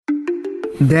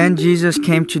Then Jesus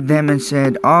came to them and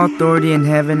said, "All authority in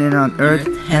heaven and on earth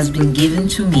has been given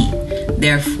to me.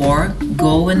 Therefore,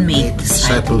 go and make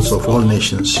disciples of all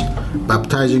nations,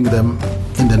 baptizing them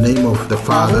in the name of the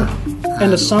Father,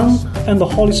 and the Son, and the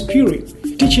Holy Spirit,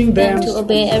 teaching them to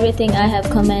obey everything I have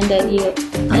commanded you.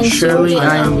 And surely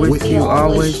I am with you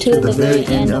always to the very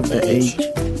end of the age."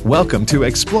 Welcome to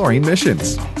Exploring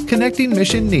Missions, connecting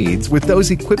mission needs with those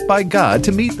equipped by God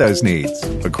to meet those needs,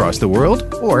 across the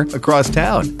world or across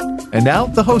town. And now,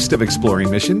 the host of Exploring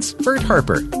Missions, Bert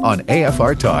Harper, on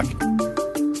AFR Talk.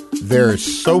 There's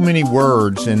so many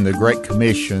words in the Great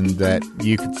Commission that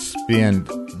you could spend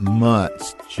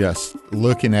months just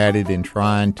looking at it and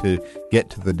trying to get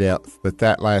to the depth. But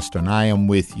that last one, I am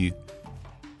with you.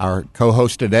 Our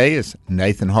co-host today is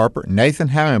Nathan Harper. Nathan,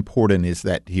 how important is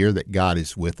that to hear that God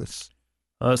is with us?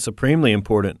 Supremely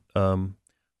important.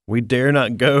 We dare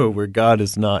not go where God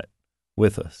is not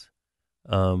with us.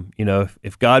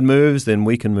 If God moves, then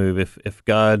we can move. If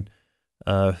God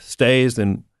stays,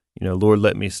 then Lord,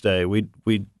 let me stay.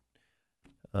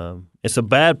 It's a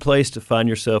bad place to find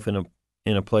yourself in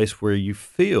a place where you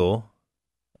feel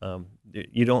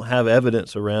you don't have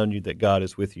evidence around you that God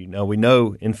is with you. Now, we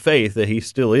know in faith that He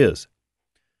still is,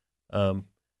 but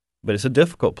it's a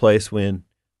difficult place when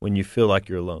you feel like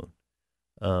you're alone.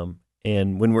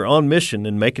 And when we're on mission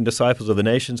and making disciples of the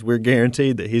nations, we're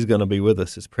guaranteed that He's going to be with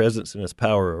us. His presence and His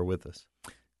power are with us.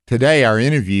 Today, our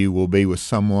interview will be with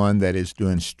someone that is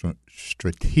doing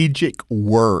strategic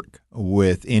work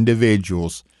with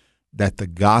individuals that the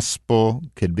gospel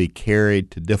could be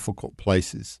carried to difficult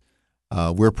places.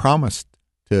 We're promised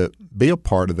to be a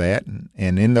part of that,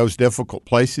 and in those difficult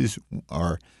places,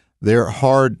 they're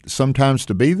hard sometimes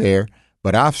to be there,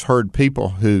 but I've heard people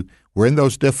who were in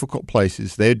those difficult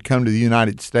places. They'd come to the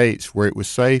United States where it was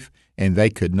safe, and they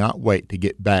could not wait to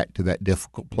get back to that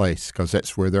difficult place because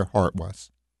that's where their heart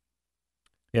was.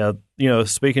 Yeah,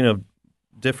 speaking of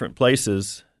different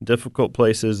places, difficult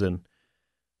places, and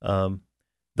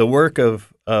the work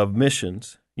of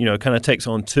missions, kind of takes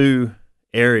on two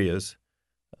areas.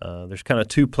 There's kind of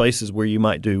two places where you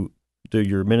might do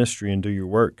your ministry and do your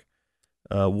work.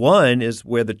 One is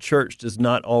where the church does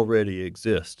not already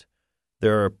exist.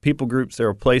 There are people groups, there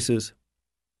are places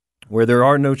where there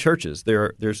are no churches.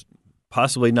 There's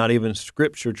possibly not even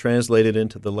scripture translated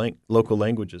into the local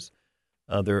languages.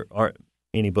 There aren't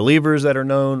any believers that are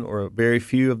known, or very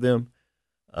few of them.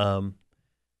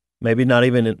 Maybe not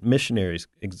even missionaries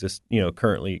exist,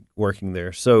 currently working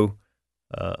there. So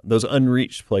those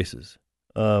unreached places.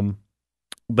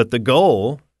 But the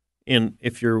goal,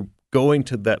 if you're going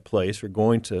to that place or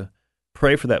going to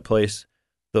pray for that place,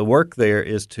 the work there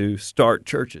is to start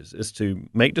churches, is to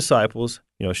make disciples,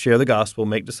 share the gospel,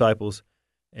 make disciples,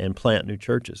 and plant new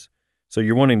churches. So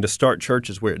you're wanting to start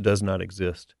churches where it does not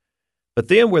exist. But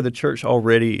then where the church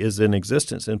already is in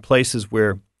existence, in places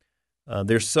where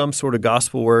there's some sort of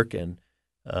gospel work and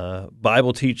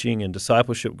Bible teaching and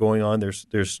discipleship going on,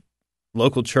 there's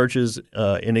local churches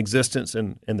in existence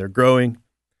and they're growing.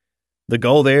 The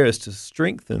goal there is to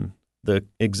strengthen the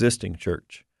existing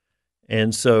church.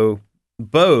 And so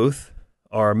both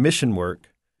are mission work.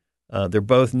 They're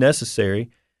both necessary.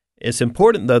 It's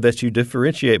important, though, that you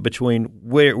differentiate between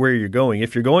where you're going.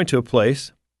 If you're going to a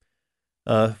place,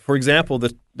 for example,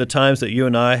 the times that you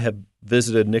and I have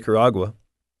visited Nicaragua,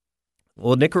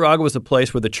 well, Nicaragua is a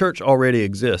place where the church already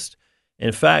exists.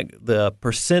 In fact, the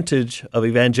percentage of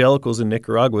evangelicals in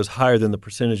Nicaragua is higher than the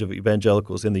percentage of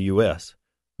evangelicals in the U.S.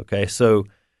 Okay, so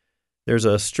there's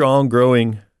a strong,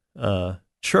 growing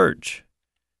church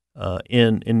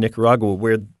in Nicaragua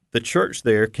where the church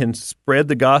there can spread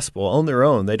the gospel on their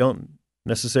own. They don't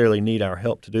necessarily need our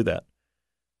help to do that.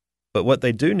 But what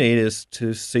they do need is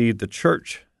to see the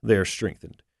church there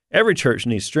strengthened. Every church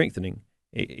needs strengthening,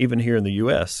 even here in the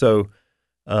U.S. So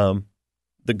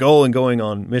the goal in going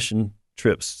on mission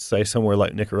trips, say somewhere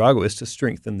like Nicaragua, is to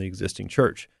strengthen the existing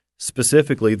church,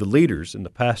 specifically the leaders and the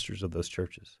pastors of those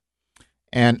churches.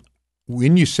 And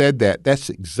when you said that, that's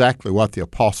exactly what the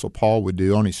Apostle Paul would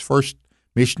do on his first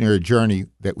missionary journey.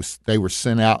 They were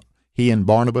sent out, he and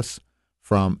Barnabas,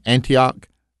 from Antioch.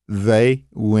 They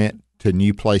went to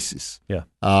new places. Yeah.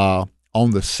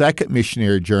 On the second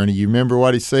missionary journey, you remember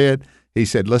what he said? He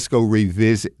said, let's go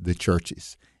revisit the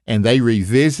churches. And they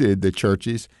revisited the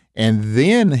churches, and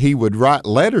then he would write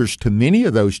letters to many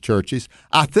of those churches.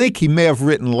 I think he may have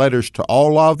written letters to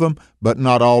all of them, but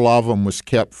not all of them was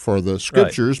kept for the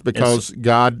scriptures because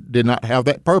God did not have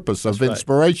that purpose of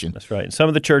inspiration. That's right. And some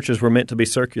of the churches were meant to be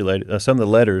circulated. Some of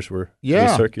the letters were to be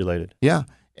circulated. Yeah.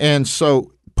 And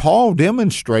so Paul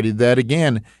demonstrated that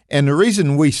again. And the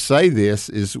reason we say this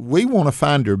is we want to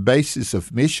find our basis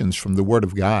of missions from the Word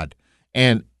of God.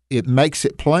 And it makes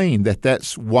it plain that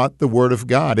that's what the Word of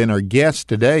God. And our guest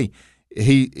today,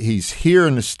 he's here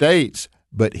in the States,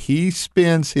 but he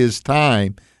spends his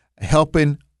time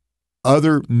helping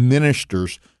other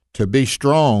ministers to be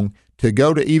strong, to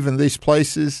go to even these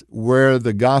places where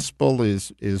the gospel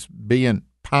is being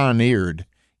pioneered.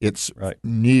 It's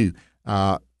new.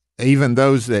 Even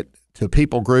those to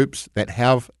people groups that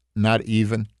have not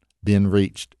even been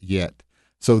reached yet.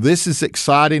 So this is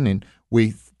exciting, and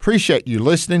we appreciate you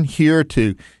listening here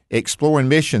to Exploring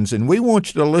Missions, and we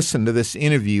want you to listen to this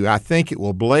interview. I think it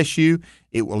will bless you,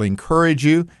 it will encourage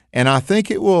you, and I think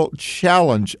it will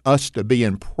challenge us to be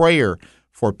in prayer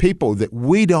for people that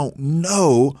we don't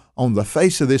know on the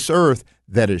face of this earth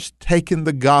that is taking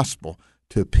the gospel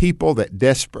to people that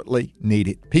desperately need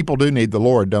it. People do need the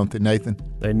Lord, don't they, Nathan?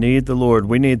 They need the Lord.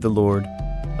 We need the Lord.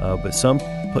 But some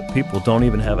people don't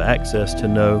even have access to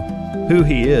know who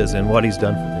He is and what He's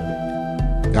done for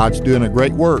them. God's doing a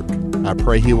great work. I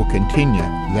pray He will continue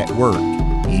that work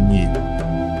in you.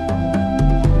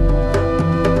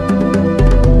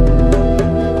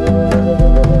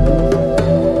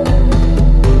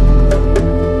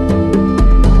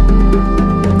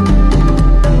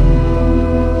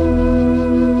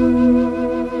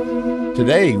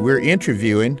 Today, we're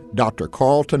interviewing Dr.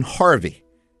 Carlton Harvey.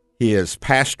 He is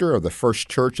pastor of the First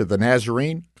Church of the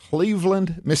Nazarene,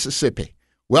 Cleveland, Mississippi.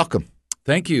 Welcome.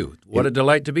 Thank you. What a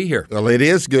delight to be here. Well, it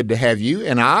is good to have you,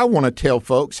 and I want to tell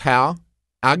folks how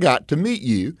I got to meet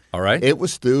you. All right. It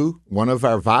was through one of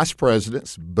our vice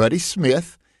presidents, Buddy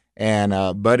Smith, and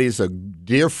Buddy's a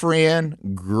dear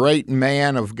friend, great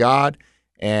man of God,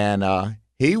 and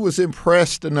he was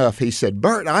impressed enough. He said,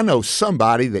 Bert, I know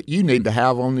somebody that you need to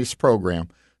have on this program.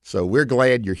 So we're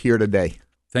glad you're here today.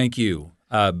 Thank you.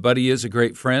 Buddy is a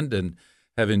great friend and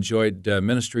have enjoyed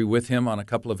ministry with him on a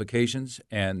couple of occasions.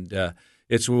 And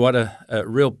it's what a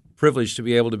real privilege to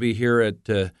be able to be here at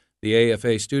the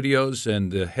AFA studios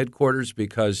and the headquarters,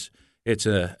 because it's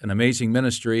an amazing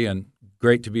ministry and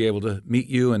great to be able to meet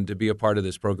you and to be a part of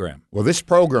this program. Well, this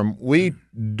program, we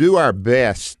do our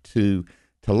best to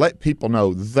let people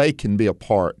know they can be a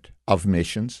part of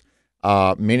missions.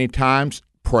 Many times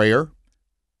prayer,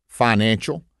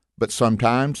 financial, but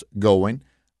sometimes going.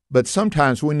 But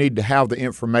sometimes we need to have the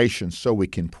information so we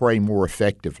can pray more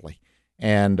effectively.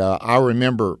 And I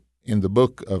remember in the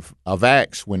book of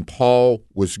Acts when Paul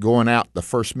was going out the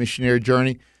first missionary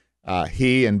journey,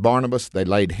 he and Barnabas, they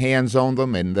laid hands on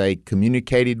them and they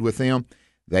communicated with them.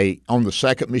 On the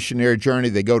second missionary journey,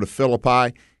 they go to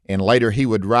Philippi. And later he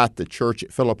would write the church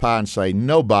at Philippi and say,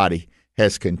 nobody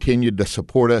has continued to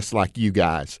support us like you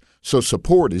guys. So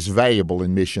support is valuable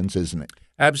in missions, isn't it?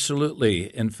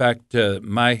 Absolutely. In fact,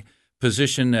 my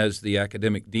position as the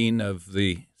academic dean of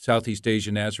the Southeast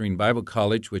Asia Nazarene Bible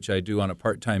College, which I do on a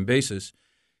part-time basis,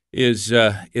 is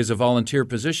a volunteer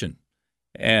position.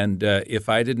 And if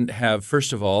I didn't have,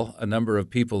 first of all, a number of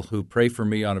people who pray for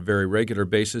me on a very regular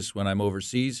basis when I'm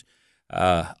overseas,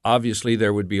 obviously,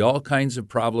 there would be all kinds of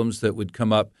problems that would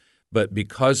come up, but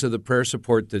because of the prayer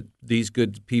support that these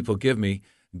good people give me,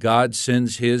 God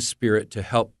sends His Spirit to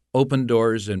help open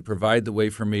doors and provide the way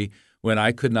for me when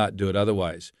I could not do it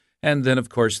otherwise. And then, of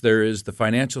course, there is the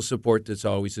financial support that's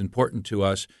always important to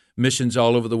us. Missions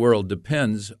all over the world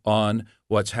depends on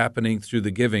what's happening through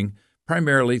the giving,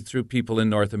 primarily through people in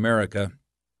North America.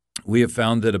 We have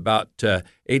found that about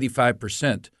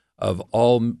 85% of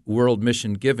all world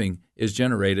mission giving is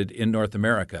generated in North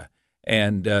America.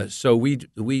 And so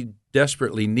we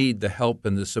desperately need the help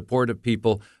and the support of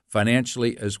people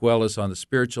financially as well as on the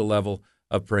spiritual level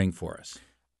of praying for us.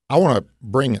 I want to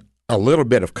bring a little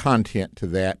bit of content to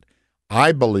that.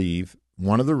 I believe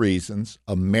one of the reasons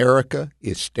America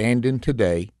is standing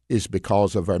today is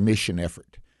because of our mission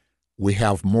effort. We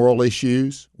have moral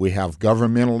issues, we have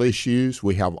governmental issues,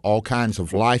 we have all kinds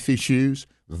of life issues,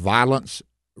 violence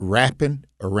wrapping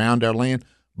around our land,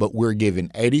 but we're giving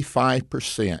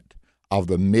 85% of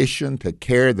the mission to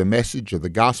carry the message of the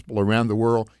gospel around the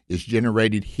world is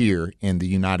generated here in the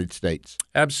United States.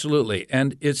 Absolutely,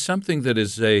 and it's something that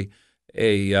is a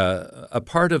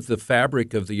part of the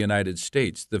fabric of the United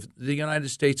States. The United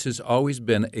States has always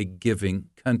been a giving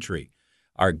country.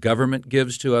 Our government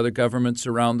gives to other governments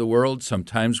around the world.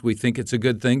 Sometimes we think it's a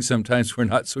good thing. Sometimes we're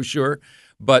not so sure.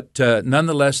 But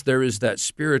nonetheless, there is that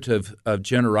spirit of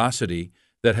generosity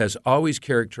that has always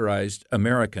characterized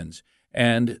Americans.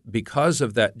 And because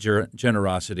of that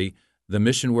generosity, the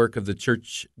mission work of the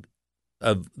Church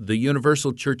of the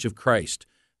Universal Church of Christ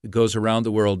goes around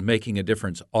the world, making a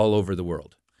difference all over the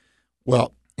world.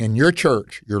 Well, And your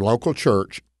church, your local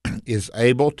church, is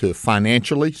able to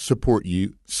financially support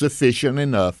you sufficient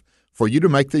enough for you to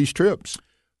make these trips.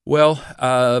 Well,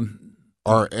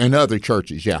 or in other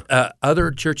churches, yeah. Other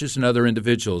churches and other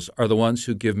individuals are the ones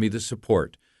who give me the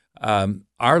support.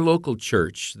 Our local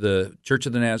church, the Church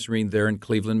of the Nazarene there in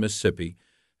Cleveland, Mississippi,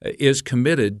 is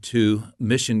committed to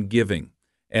mission giving.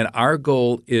 And our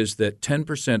goal is that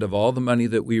 10% of all the money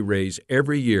that we raise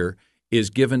every year is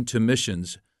given to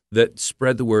missions that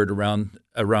spread the word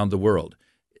around the world.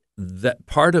 That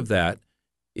part of that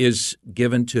is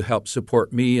given to help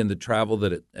support me and the travel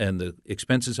and the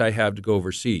expenses I have to go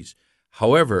overseas.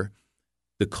 However,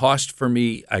 the cost for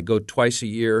me, I go twice a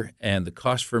year, and the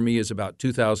cost for me is about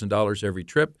 $2,000 every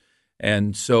trip.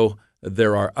 And so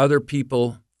there are other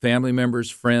people, family members,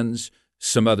 friends,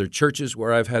 some other churches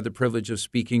where I've had the privilege of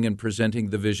speaking and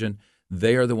presenting the vision.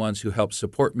 They are the ones who help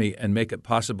support me and make it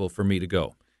possible for me to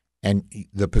go. And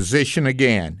the position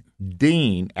again,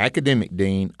 Dean, Academic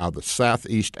Dean of the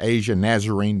Southeast Asia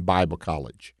Nazarene Bible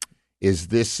College. Is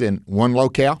this in one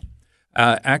locale?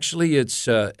 Actually, it's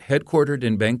headquartered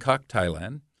in Bangkok,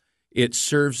 Thailand. It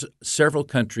serves several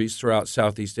countries throughout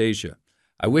Southeast Asia.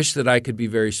 I wish that I could be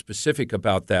very specific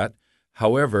about that.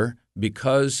 However,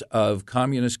 because of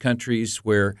communist countries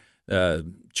where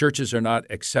churches are not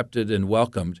accepted and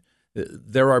welcomed,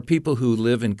 there are people who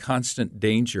live in constant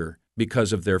danger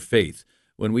because of their faith.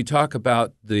 When we talk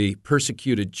about the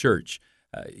persecuted church,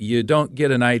 you don't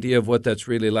get an idea of what that's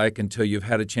really like until you've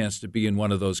had a chance to be in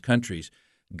one of those countries.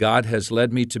 God has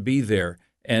led me to be there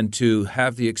and to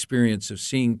have the experience of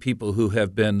seeing people who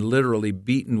have been literally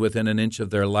beaten within an inch of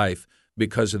their life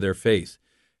because of their faith.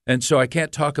 And so I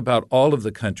can't talk about all of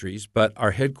the countries, but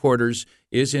our headquarters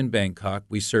is in Bangkok.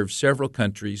 We serve several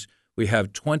countries. We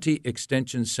have 20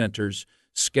 extension centers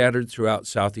scattered throughout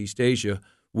Southeast Asia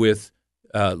with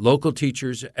local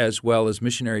teachers as well as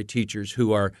missionary teachers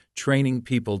who are training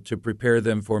people to prepare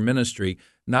them for ministry,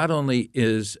 not only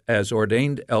as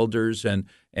ordained elders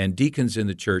and deacons in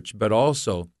the church, but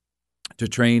also to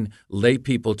train lay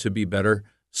people to be better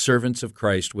servants of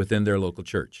Christ within their local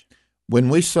church. When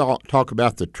we talk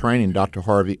about the training, Dr.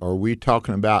 Harvey, are we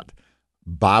talking about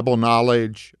Bible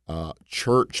knowledge,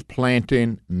 church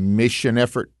planting, mission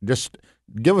effort? Just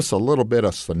give us a little bit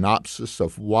of synopsis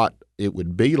of what it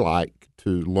would be like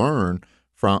to learn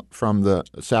from the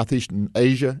Southeast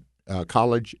Asia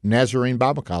College, Nazarene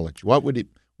Bible College. What would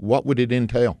it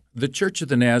entail? The Church of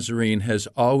the Nazarene has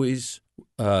always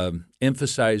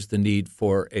emphasized the need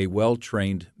for a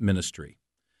well-trained ministry.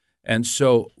 And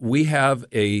so we have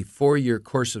a 4-year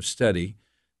course of study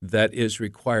that is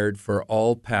required for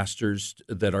all pastors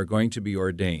that are going to be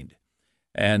ordained.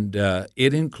 And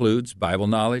it includes Bible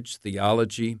knowledge,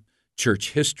 theology,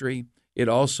 church history. It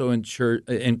also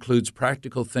includes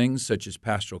practical things such as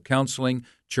pastoral counseling,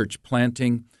 church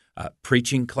planting,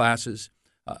 preaching classes,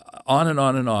 on and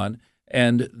on and on.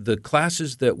 And the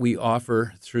classes that we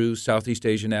offer through Southeast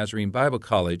Asia Nazarene Bible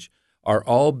College are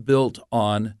all built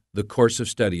on the course of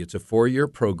study. It's a 4-year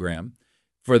program.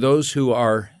 For those who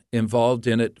are involved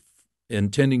in it,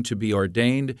 intending to be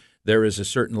ordained, there is a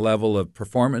certain level of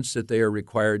performance that they are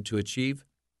required to achieve.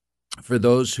 For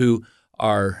those who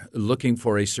are looking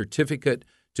for a certificate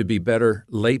to be better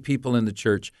lay people in the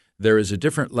church, there is a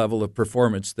different level of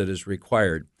performance that is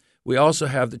required. We also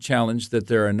have the challenge that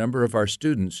there are a number of our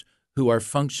students who are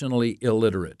functionally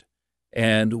illiterate,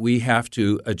 and we have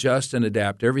to adjust and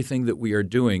adapt everything that we are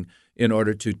doing in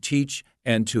order to teach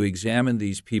and to examine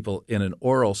these people in an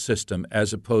oral system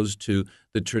as opposed to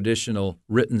the traditional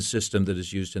written system that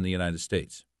is used in the United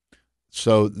States.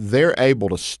 So they're able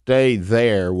to stay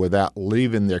there without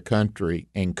leaving their country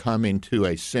and coming to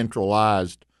a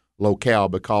centralized locale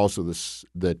because of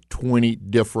the 20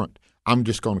 different, I'm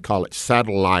just going to call it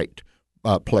satellite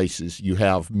places you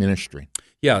have ministry.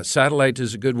 Yeah, satellite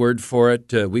is a good word for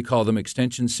it. We call them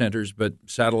extension centers, but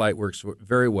satellite works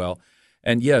very well.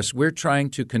 And yes, we're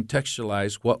trying to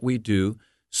contextualize what we do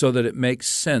so that it makes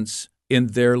sense in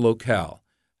their locale.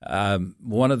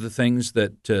 One of the things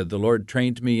that the Lord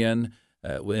trained me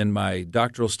in my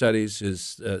doctoral studies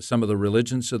is some of the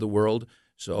religions of the world.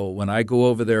 So when I go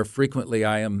over there frequently,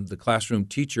 I am the classroom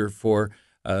teacher for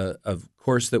a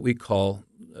course that we call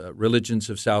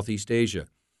Religions of Southeast Asia.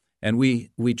 And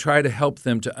we try to help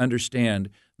them to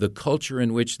understand the culture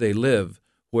in which they live,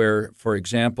 where, for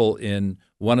example, in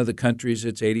one of the countries,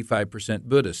 it's 85%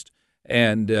 Buddhist.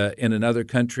 And in another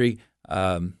country,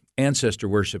 ancestor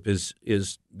worship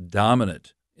is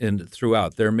dominant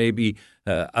throughout. There may be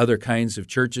other kinds of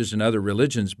churches and other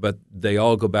religions, but they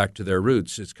all go back to their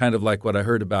roots. It's kind of like what I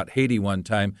heard about Haiti one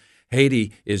time.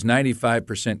 Haiti is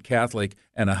 95% Catholic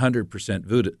and 100%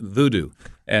 voodoo.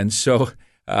 And so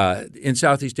in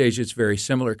Southeast Asia, it's a very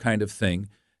similar kind of thing.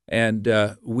 And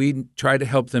we try to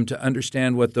help them to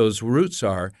understand what those roots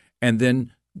are and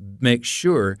then make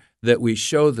sure that we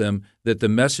show them that the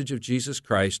message of Jesus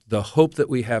Christ, the hope that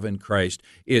we have in Christ,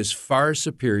 is far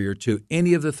superior to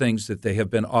any of the things that they have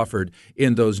been offered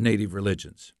in those native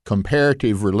religions.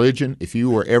 Comparative religion, if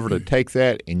you were ever to take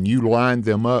that and you line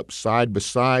them up side by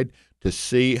side to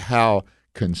see how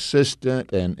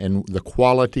consistent and the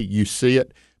quality, you see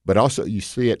it, but also you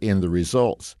see it in the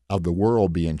results of the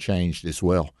world being changed as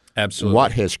well. Absolutely.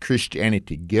 What has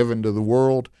Christianity given to the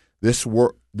world? This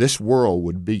world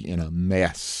would be in a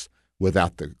mess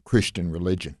without the Christian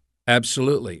religion.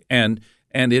 Absolutely. And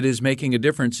it is making a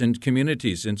difference in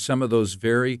communities in some of those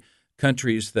very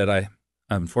countries that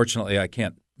unfortunately I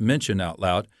can't mention out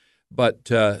loud, but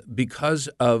because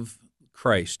of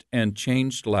Christ and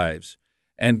changed lives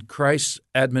and Christ's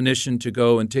admonition to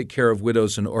go and take care of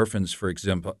widows and orphans, for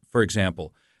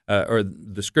example, or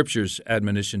the Scripture's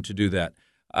admonition to do that.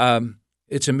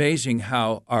 It's amazing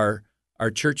how our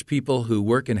church people who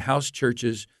work in house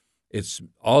churches, it's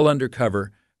all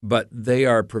undercover, but they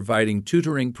are providing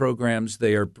tutoring programs,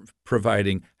 they are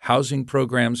providing housing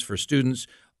programs for students,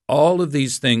 all of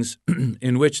these things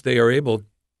in which they are able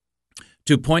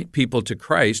to point people to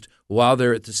Christ while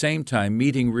they're at the same time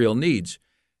meeting real needs.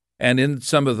 And in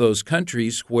some of those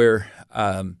countries where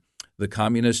the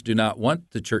communists do not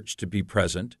want the church to be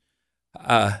present,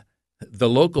 the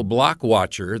local block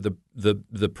watcher,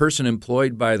 the person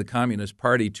employed by the Communist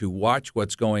Party to watch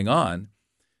what's going on,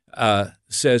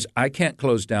 says, I can't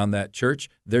close down that church.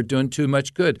 They're doing too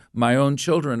much good. My own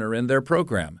children are in their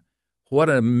program. What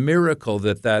a miracle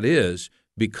that is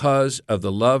because of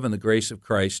the love and the grace of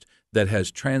Christ that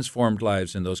has transformed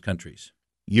lives in those countries.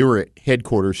 You're at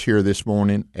headquarters here this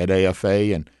morning at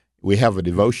AFA, and we have a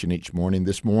devotion each morning.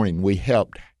 This morning we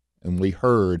helped and we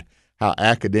heard how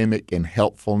academic and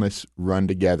helpfulness run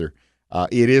together.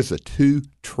 It is a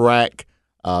two-track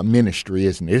ministry,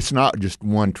 isn't it? It's not just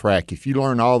one track. If you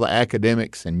learn all the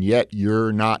academics and yet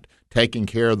you're not taking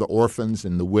care of the orphans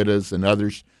and the widows and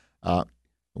others, I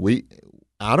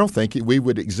don't think we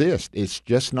would exist. It's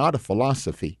just not a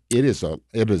philosophy. It is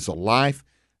a life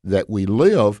that we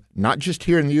live, not just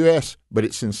here in the U.S., but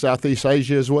it's in Southeast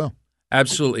Asia as well.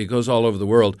 Absolutely. It goes all over the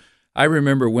world. I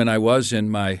remember when I was in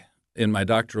my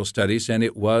doctoral studies, and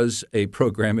it was a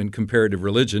program in comparative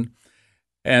religion,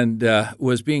 and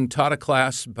was being taught a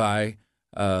class by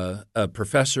a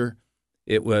professor.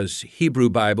 It was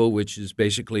Hebrew Bible, which is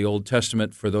basically Old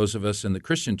Testament for those of us in the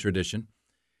Christian tradition.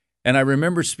 And I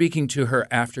remember speaking to her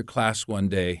after class one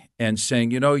day and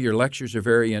saying, your lectures are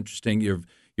very interesting.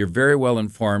 You're very well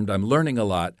informed. I'm learning a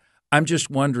lot. I'm just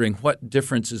wondering what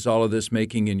difference is all of this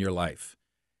making in your life?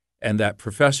 And that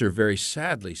professor very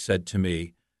sadly said to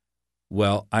me,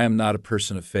 well, I am not a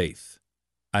person of faith.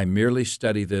 I merely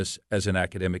study this as an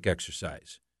academic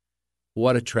exercise.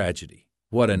 What a tragedy.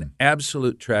 What an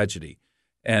absolute tragedy.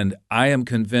 And I am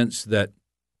convinced that,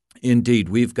 indeed,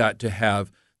 we've got to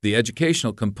have the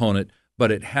educational component,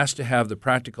 but it has to have the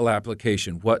practical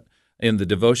application. What in the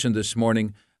devotion this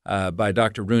morning by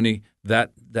Dr. Rooney,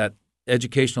 that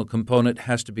educational component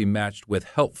has to be matched with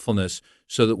helpfulness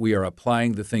so that we are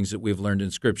applying the things that we've learned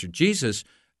in Scripture. Jesus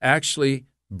actually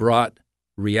brought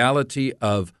reality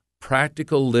of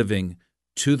practical living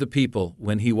to the people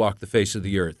when he walked the face of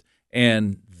the earth,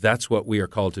 and that's what we are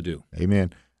called to do.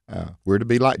 Amen. We're to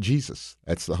be like Jesus.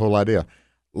 That's the whole idea.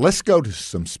 Let's go to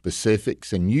some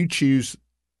specifics, and you choose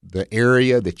the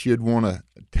area that you'd want to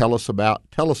tell us about.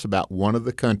 Tell us about one of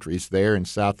the countries there in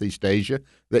Southeast Asia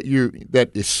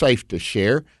that is safe to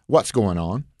share. What's going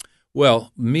on?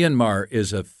 Well, Myanmar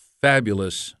is a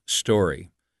fabulous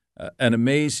story, an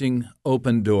amazing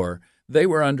open door. They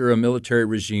were under a military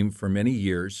regime for many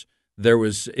years. It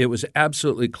was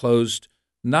absolutely closed,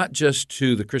 not just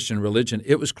to the Christian religion.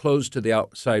 It was closed to the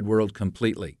outside world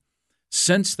completely.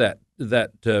 Since that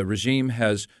regime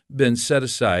has been set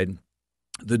aside,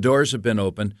 the doors have been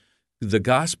opened. The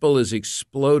gospel is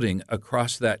exploding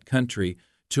across that country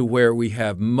to where we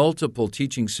have multiple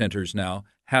teaching centers now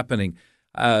happening.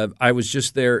 I was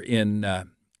just there in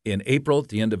April, at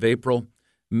the end of April,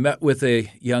 met with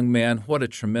a young man. What a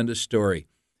tremendous story.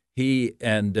 He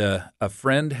and a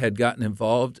friend had gotten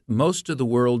involved. Most of the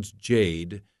world's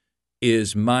jade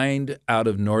is mined out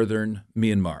of northern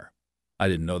Myanmar. I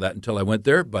didn't know that until I went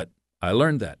there, but I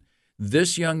learned that.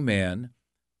 This young man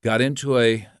got into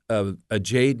a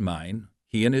jade mine,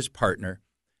 he and his partner.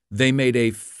 They made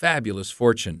a fabulous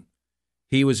fortune.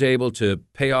 He was able to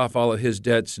pay off all of his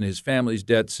debts and his family's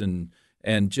debts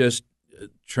and just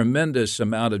tremendous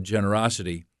amount of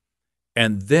generosity,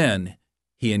 and then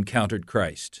he encountered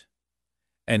Christ.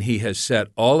 And he has set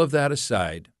all of that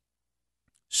aside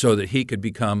so that he could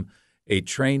become a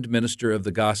trained minister of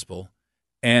the gospel,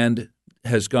 and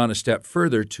has gone a step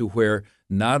further to where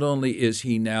not only is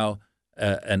he now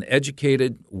an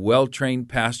educated, well-trained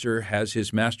pastor, has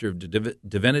his Master of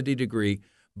Divinity degree,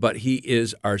 but he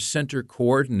is our center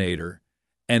coordinator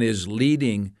and is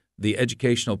leading the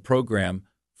educational program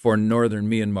for northern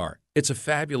Myanmar. It's a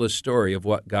fabulous story of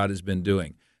what God has been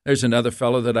doing. There's another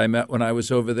fellow that I met when I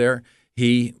was over there.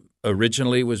 He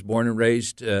originally was born and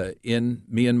raised in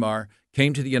Myanmar,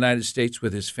 came to the United States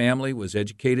with his family, was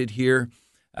educated here,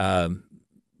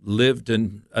 lived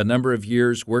in a number of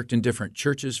years, worked in different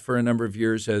churches for a number of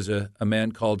years as a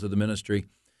man called to the ministry,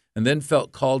 and then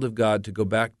felt called of God to go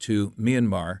back to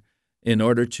Myanmar in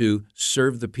order to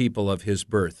serve the people of his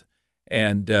birth.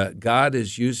 And God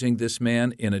is using this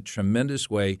man in a tremendous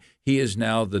way. He is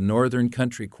now the Northern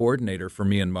Country Coordinator for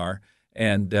Myanmar,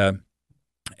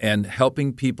 and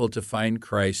helping people to find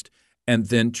Christ, and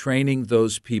then training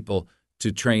those people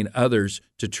to train others,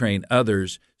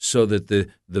 so that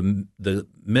the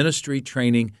ministry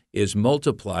training is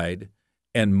multiplied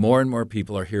and more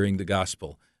people are hearing the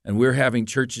gospel. And we're having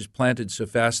churches planted so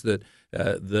fast that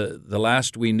the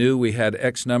last we knew we had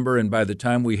X number, and by the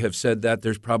time we have said that,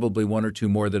 there's probably one or two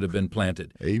more that have been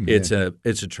planted. Amen. It's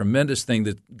a tremendous thing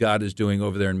that God is doing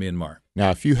over there in Myanmar. Now,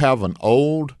 if you have an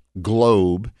old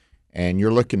globe and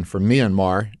you're looking for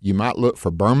Myanmar, you might look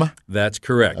for Burma. That's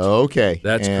correct. Okay.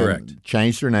 That's correct.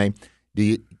 Change their name.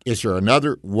 Is there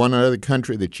one other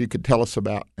country that you could tell us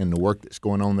about and the work that's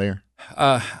going on there?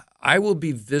 I will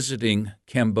be visiting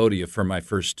Cambodia for my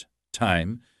first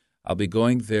time. I'll be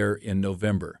going there in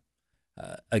November.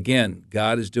 Again,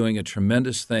 God is doing a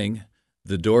tremendous thing.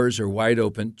 The doors are wide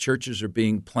open. Churches are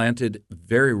being planted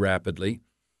very rapidly.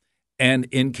 And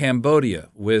in Cambodia,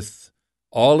 with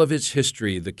all of its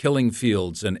history, the killing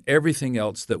fields, and everything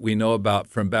else that we know about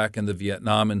from back in the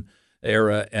Vietnam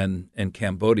era and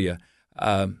Cambodia,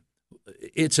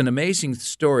 it's an amazing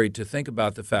story to think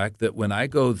about the fact that when I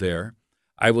go there,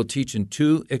 I will teach in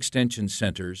 2 extension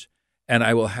centers, and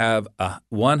I will have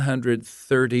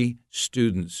 130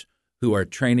 students who are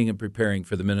training and preparing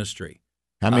for the ministry.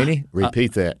 How many?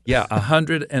 Repeat that. Yeah,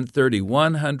 130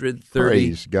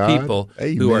 Praise God. people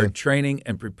Amen. who are training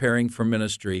and preparing for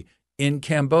ministry in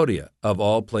Cambodia, of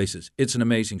all places. It's an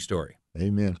amazing story.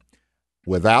 Amen.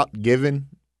 Without giving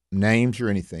names or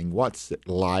anything, what's it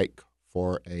like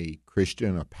for a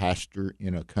Christian, a pastor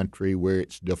in a country where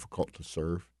it's difficult to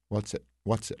serve? What's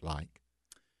it like?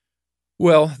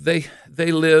 Well, they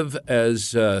live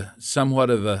as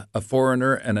somewhat of a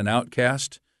foreigner and an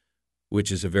outcast,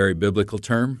 which is a very biblical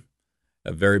term,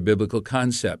 a very biblical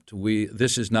concept.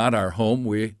 This is not our home.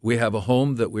 We have a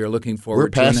home that we are looking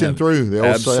forward to. We're passing through. The old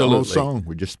Absolutely. song.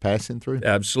 We're just passing through.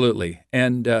 Absolutely.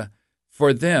 And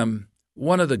for them,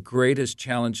 one of the greatest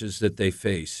challenges that they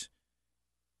face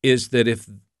is that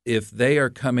if they are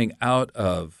coming out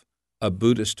of a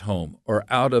Buddhist home or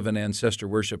out of an ancestor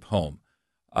worship home,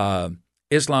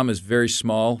 Islam is very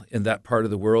small in that part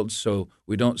of the world, so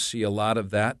we don't see a lot of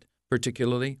that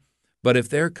particularly. But if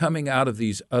they're coming out of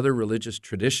these other religious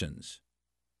traditions,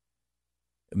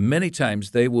 many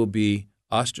times they will be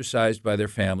ostracized by their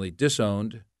family,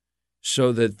 disowned,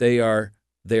 so that they are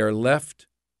left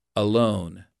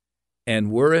alone.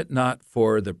 And were it not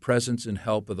for the presence and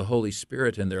help of the Holy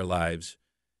Spirit in their lives,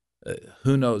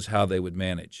 who knows how they would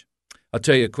manage. I'll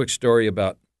tell you a quick story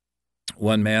about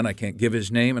one man. I can't give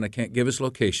his name and I can't give his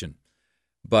location,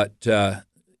 but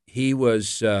he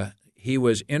was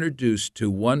introduced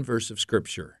to one verse of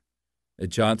Scripture,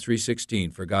 John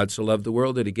 3:16. For God so loved the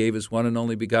world that he gave his one and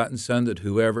only begotten Son, that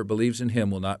whoever believes in him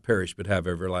will not perish but have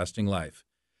everlasting life.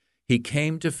 He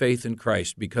came to faith in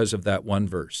Christ because of that one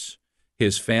verse.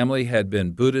 His family had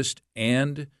been Buddhist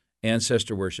and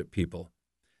ancestor worship people.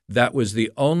 That was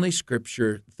the only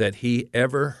Scripture that he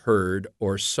ever heard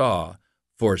or saw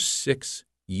for 6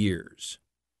 years.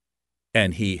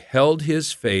 And he held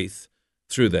his faith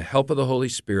through the help of the Holy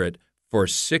Spirit for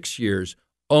 6 years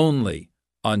only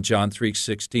on John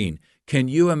 3:16. Can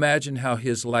you imagine how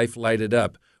his life lighted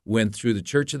up when through the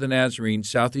Church of the Nazarene,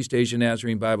 Southeast Asia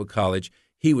Nazarene Bible College,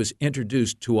 he was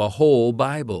introduced to a whole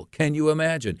Bible? Can you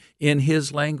imagine? In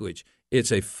his language.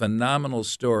 It's a phenomenal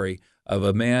story of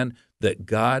a man that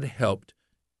God helped,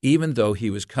 even though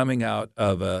he was coming out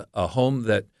of a home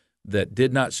that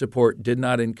did not support, did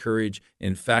not encourage.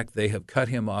 In fact, they have cut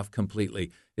him off completely.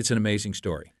 It's an amazing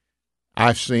story.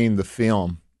 I've seen the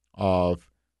film of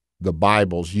the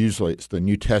Bibles, usually it's the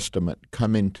New Testament,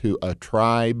 come into a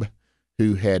tribe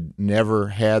who had never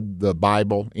had the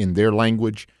Bible in their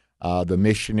language. The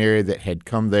missionary that had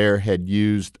come there had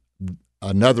used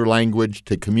another language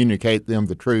to communicate them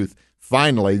the truth.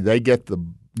 Finally, they get the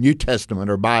New Testament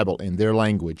or Bible in their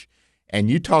language. And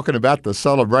you talking about the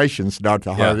celebrations,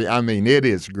 Dr. Harvey, I mean, it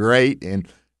is great, and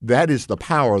that is the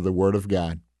power of the Word of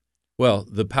God. Well,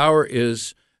 the power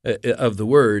of the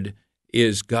Word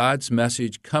is God's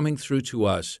message coming through to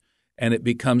us, and it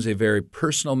becomes a very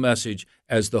personal message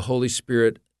as the Holy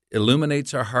Spirit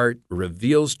illuminates our heart,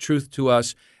 reveals truth to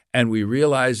us, and we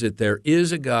realize that there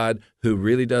is a God who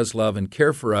really does love and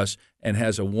care for us and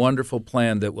has a wonderful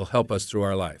plan that will help us through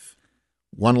our life.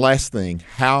 One last thing,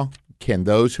 how can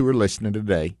those who are listening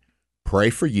today pray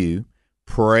for you,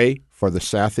 pray for the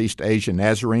Southeast Asia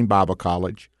Nazarene Bible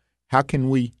College? How can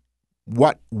we,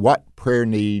 what prayer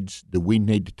needs do we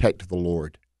need to take to the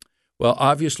Lord? Well,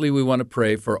 obviously we want to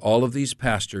pray for all of these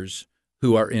pastors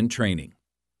who are in training.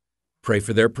 Pray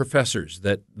for their professors,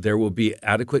 that there will be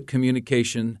adequate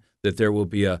communication, that there will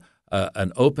be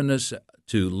an openness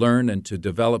to learn and to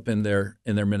develop in their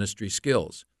ministry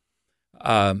skills.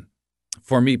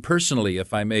 For me personally,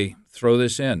 if I may throw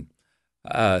this in,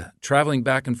 traveling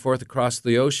back and forth across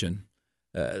the ocean,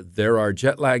 there are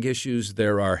jet lag issues,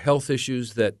 there are health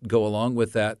issues that go along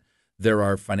with that, there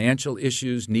are financial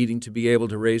issues needing to be able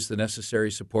to raise the necessary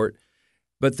support.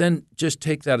 But then just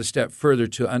take that a step further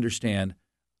to understand,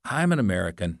 I'm an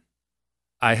American.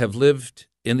 I have lived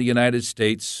in the United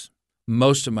States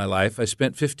most of my life. I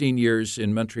spent 15 years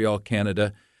in Montreal,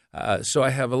 Canada, so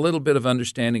I have a little bit of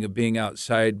understanding of being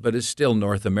outside, but it's still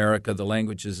North America. The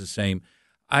language is the same.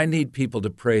 I need people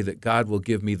to pray that God will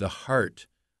give me the heart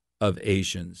of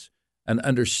Asians, an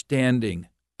understanding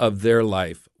of their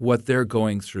life, what they're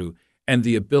going through, and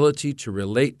the ability to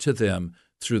relate to them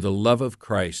through the love of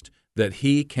Christ, that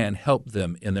He can help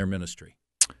them in their ministry.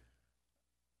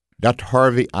 Dr.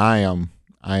 Harvey, I am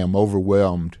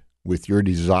overwhelmed with your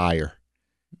desire,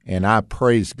 and I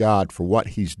praise God for what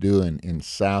He's doing in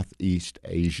Southeast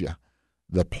Asia,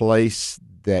 the place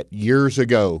that years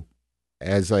ago,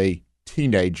 as a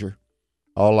teenager,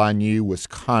 all I knew was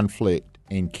conflict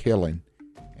and killing,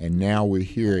 and now we're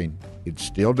hearing it's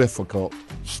still difficult,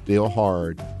 still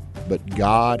hard, but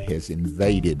God has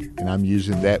invaded, and I'm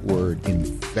using that word,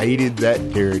 invaded that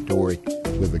territory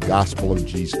with the gospel of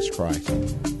Jesus Christ.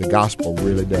 The gospel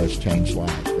really does change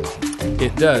lives, doesn't it?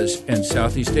 It does, and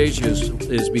Southeast Asia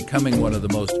is becoming one of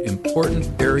the most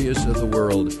important areas of the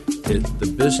world.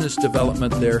 The business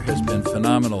development there has been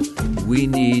phenomenal. We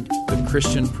need the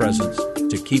Christian presence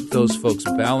to keep those folks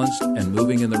balanced and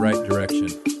moving in the right direction.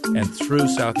 And through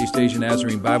Southeast Asia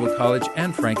Nazarene Bible College,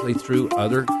 and frankly through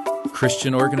other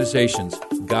Christian organizations,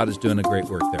 God is doing a great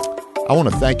work there. I want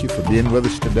to thank you for being with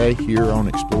us today here on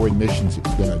Exploring Missions.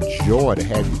 It's been a joy to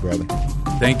have you, brother.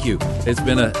 Thank you. It's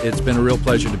been a real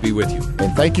pleasure to be with you.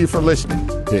 And thank you for listening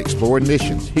to Exploring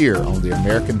Missions here on the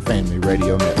American Family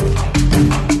Radio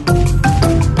Network.